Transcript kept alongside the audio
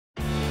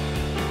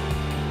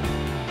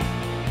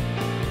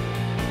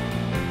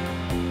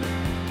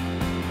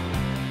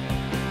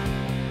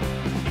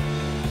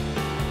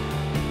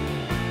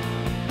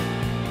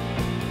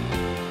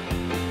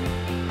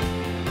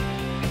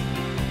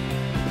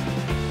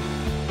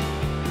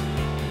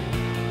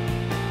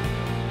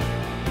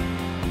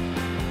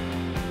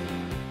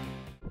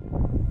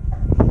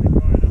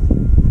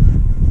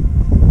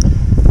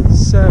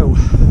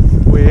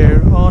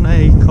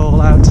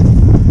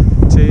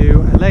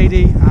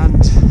lady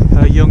and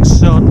her young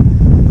son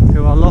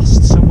who are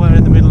lost somewhere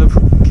in the middle of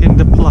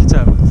Kinder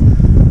Plateau.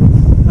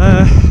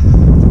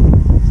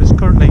 There's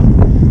currently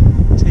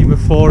a team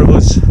of 4 of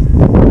us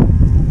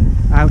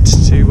out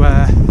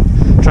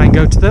to try and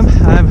go to them.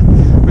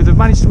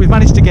 We've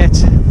managed to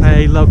get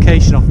a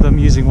location of them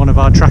using one of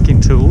our tracking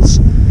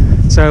tools,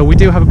 so we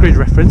do have a grid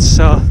reference,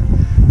 so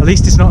at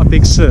least it's not a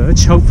big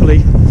search.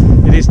 Hopefully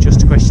it is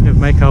just a question of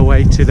make our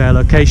way to their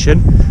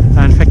location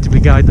and effectively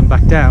guide them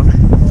back down.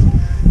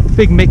 The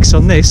big mix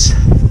on this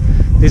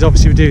is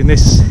obviously we're doing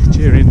this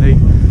during the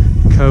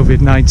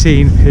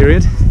COVID-19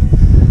 period,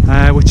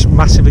 which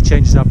massively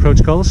changes our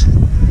protocols.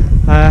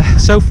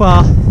 So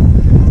far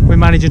we're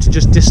managing to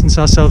just distance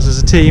ourselves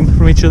as a team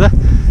from each other,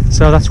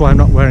 so that's why I'm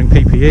not wearing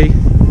PPE.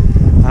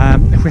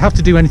 If we have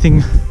to do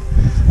anything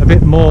a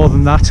bit more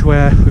than that,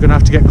 where we're going to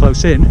have to get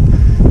close in,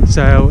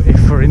 so if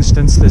for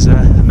instance there's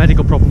a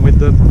medical problem with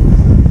them,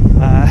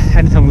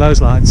 anything along those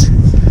lines,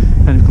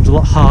 then it becomes a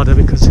lot harder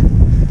because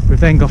we've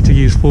then got to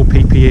use full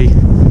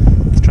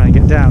PPE to try and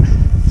get down.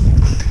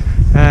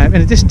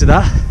 In addition to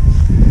that,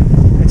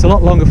 it's a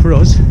lot longer for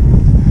us.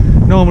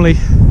 Normally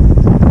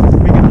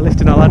we get a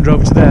lift in our Land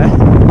Rover to there,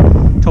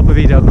 top of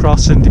Edo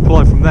Cross, and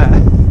deploy from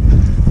there,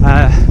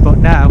 but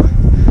now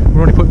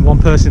we're only putting one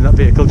person in that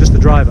vehicle, just the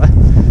driver,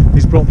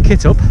 who's brought the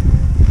kit up,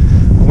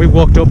 and we've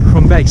walked up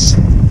from base.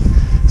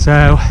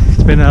 So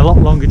it's been a lot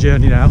longer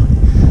journey now.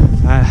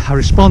 Our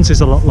response is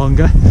a lot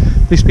longer.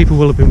 These people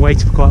will have been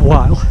waiting for quite a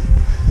while,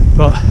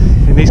 but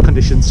in these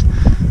conditions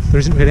there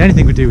isn't really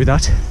anything we do with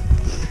that.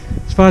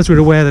 As far as we're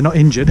aware, they're not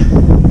injured,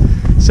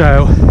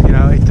 so you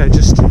know, they're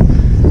just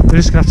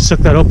gonna have to suck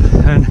that up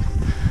and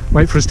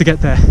wait for us to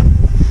get there.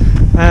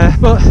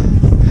 But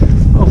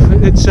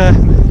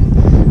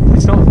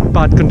it's not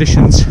bad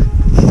conditions.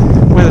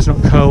 Weather's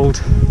not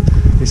cold.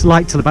 It's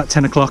light till about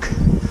 10 o'clock,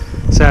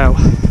 so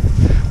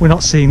we're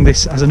not seeing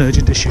this as an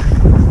urgent issue.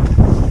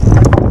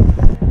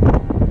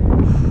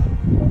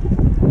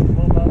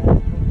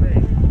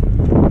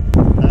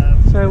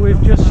 So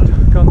we've just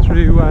gone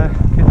through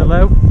Kinder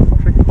Low,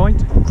 Trick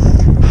Point.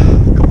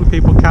 A couple of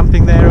people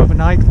camping there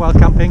overnight while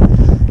camping.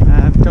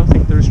 Don't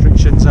think the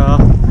restrictions are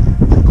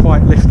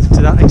quite lifted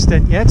to that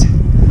extent yet,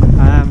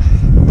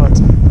 but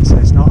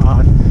it's not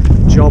our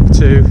job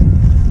to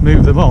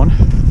move them on,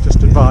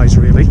 just advise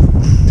really.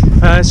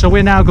 So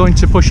we're now going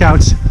to push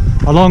out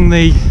along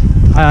the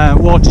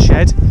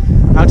watershed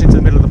out into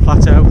the middle of the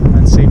plateau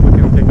and see if we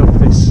can pick up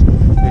this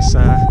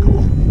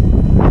couple.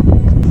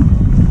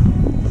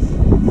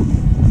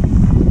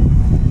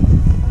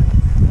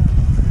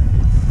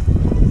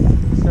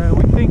 So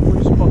we think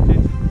we've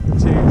spotted the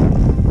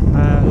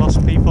 2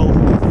 lost people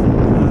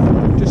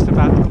just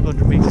about a couple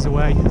hundred metres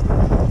away.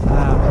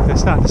 They're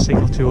starting to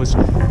signal to us,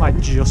 might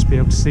just be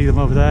able to see them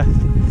over there.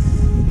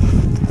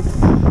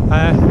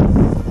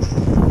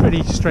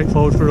 Pretty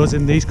straightforward for us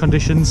in these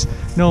conditions.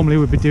 Normally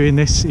we'd be doing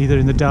this either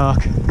in the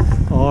dark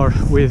or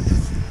with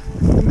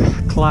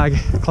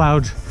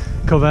cloud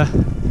cover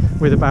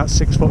with about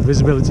 6 foot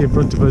visibility in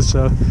front of us,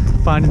 so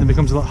finding them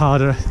becomes a lot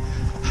harder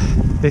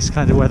this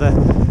kind of weather.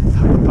 We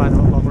can find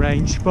them at long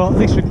range, but at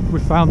least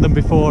we've found them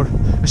before,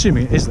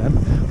 assuming it is them,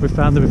 we've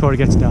found them before it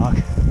gets dark.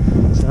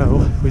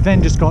 So we've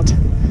then just got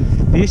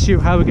the issue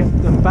of how we get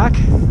them back.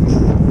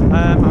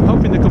 I'm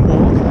hoping they can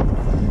walk.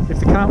 If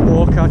they can't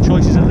walk, our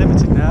choices are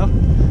limited now,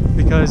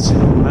 because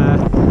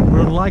we're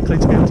unlikely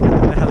to be able to get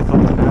them in a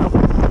helicopter now.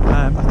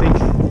 I think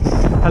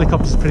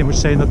helicopters are pretty much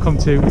saying they'll come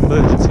to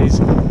emergencies,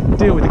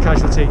 deal with the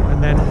casualty,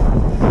 and then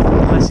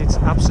unless it's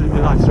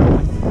absolutely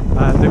life-threatening,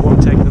 they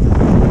won't take them.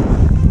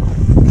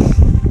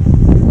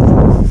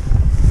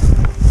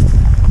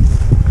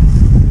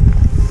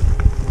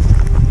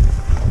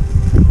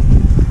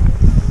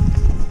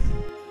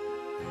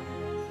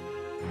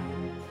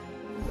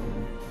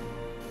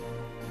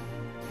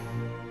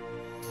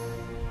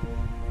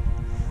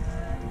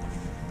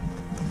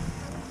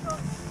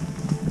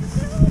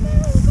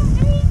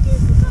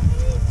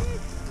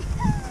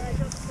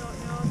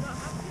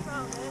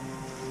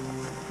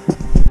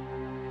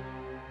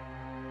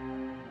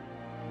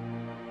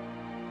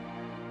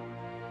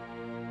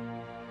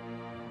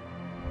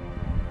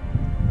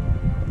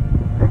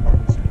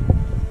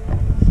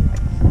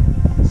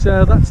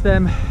 So that's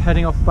them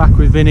heading off back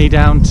with Vinny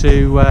down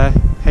to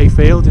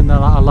Hayfield in their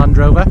Land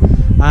Rover.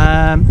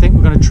 I think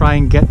we're going to try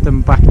and get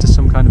them back to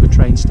some kind of a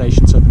train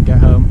station so they can get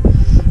home.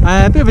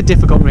 A bit of a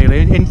difficult one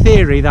really. In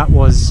theory that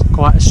was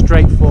quite a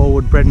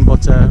straightforward bread and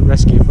butter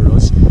rescue for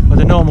us.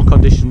 Under normal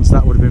conditions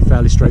that would have been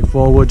fairly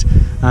straightforward.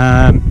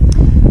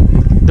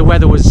 The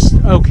weather was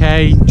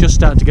okay, just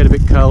starting to get a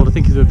bit cold. I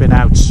think if they'd been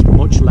out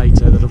much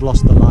later they'd have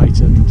lost the light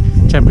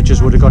and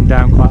temperatures would have gone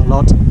down quite a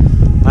lot.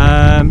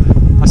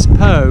 I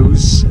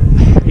suppose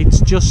it's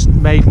just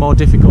made more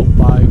difficult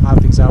by how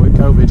things are with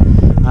COVID.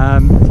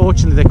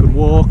 Fortunately they could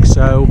walk,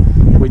 so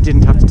we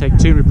didn't have to take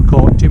too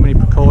many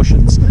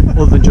precautions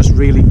other than just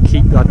really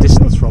keep our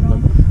distance from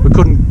them we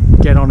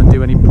couldn't get on and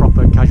do any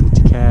proper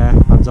casualty care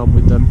hands-on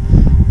with them.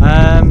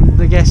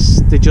 I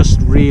guess they just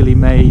really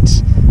made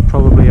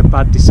probably a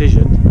bad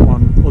decision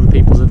on other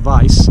people's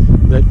advice,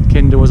 that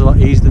Kinder was a lot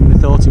easier than they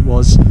thought it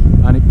was,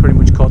 and it pretty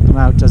much caught them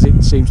out, as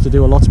it seems to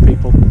do a lot of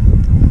people.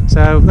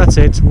 So that's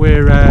it.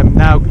 We're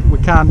now, we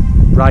can't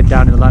ride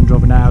down in the Land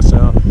Rover now,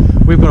 so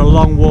we've got a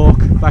long walk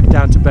back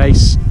down to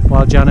base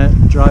while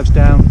Janet drives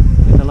down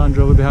in the Land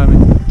Rover behind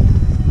me.